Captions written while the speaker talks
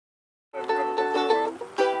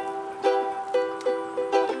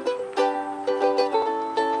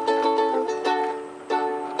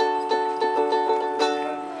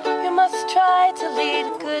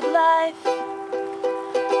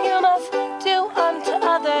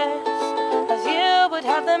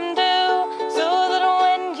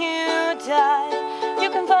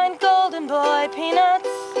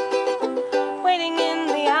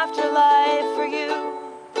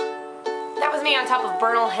on top of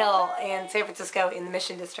Bernal Hill in San Francisco in the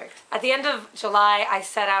Mission District. At the end of July, I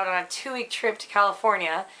set out on a 2-week trip to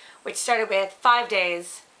California, which started with 5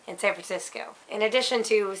 days in San Francisco. In addition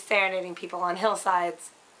to serenading people on hillsides,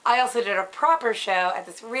 I also did a proper show at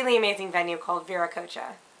this really amazing venue called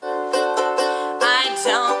Viracocha. I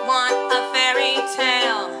don't want a fairy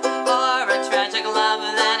tale or a tragic love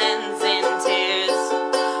that ends in tears.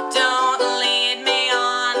 Don't lead me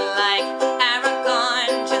on like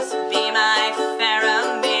Aragorn, just be my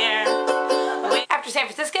Faramir. After San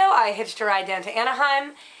Francisco, I hitched a ride down to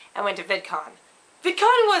Anaheim and went to VidCon.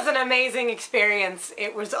 VidCon was an amazing experience.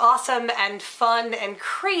 It was awesome and fun and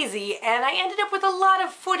crazy, and I ended up with a lot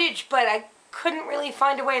of footage, but I couldn't really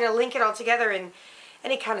find a way to link it all together in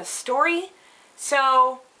any kind of story.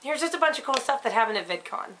 So here's just a bunch of cool stuff that happened at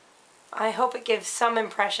VidCon. I hope it gives some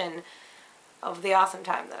impression of the awesome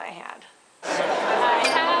time that I had. I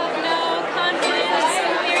have no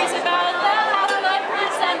confidence about the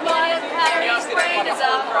half-likeness and my Harry's brain is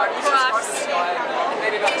a crux.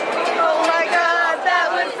 Oh my god, that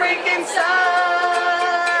would freaking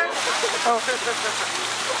suck! Oh.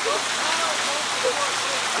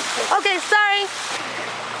 Okay, sorry.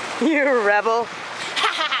 You rebel.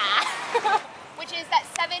 Which is that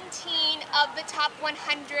 17 of the top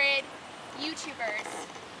 100 YouTubers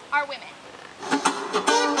are women.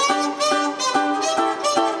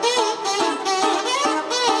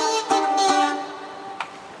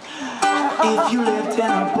 If you lived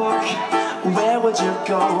in a book, where would you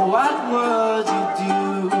go? What would you do?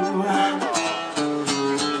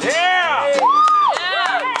 Yeah!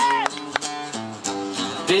 Yeah!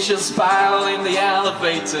 Dishes pile in the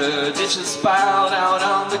elevator, dishes piled out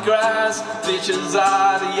on the grass. Dishes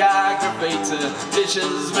are the aggravator,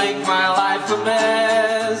 dishes make my life a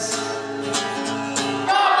mess.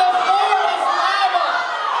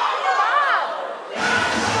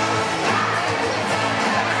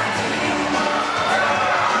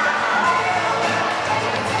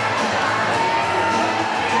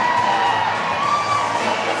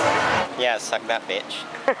 Yeah, suck that bitch.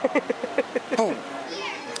 Boom.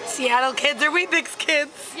 Seattle kids are Weet-Bix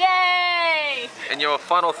kids. Yay! And your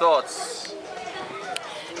final thoughts?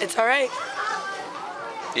 It's alright.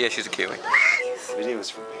 Yeah, she's a Kiwi. This video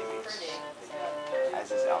is for babies,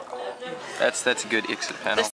 as is alcohol. That's a good exit panel.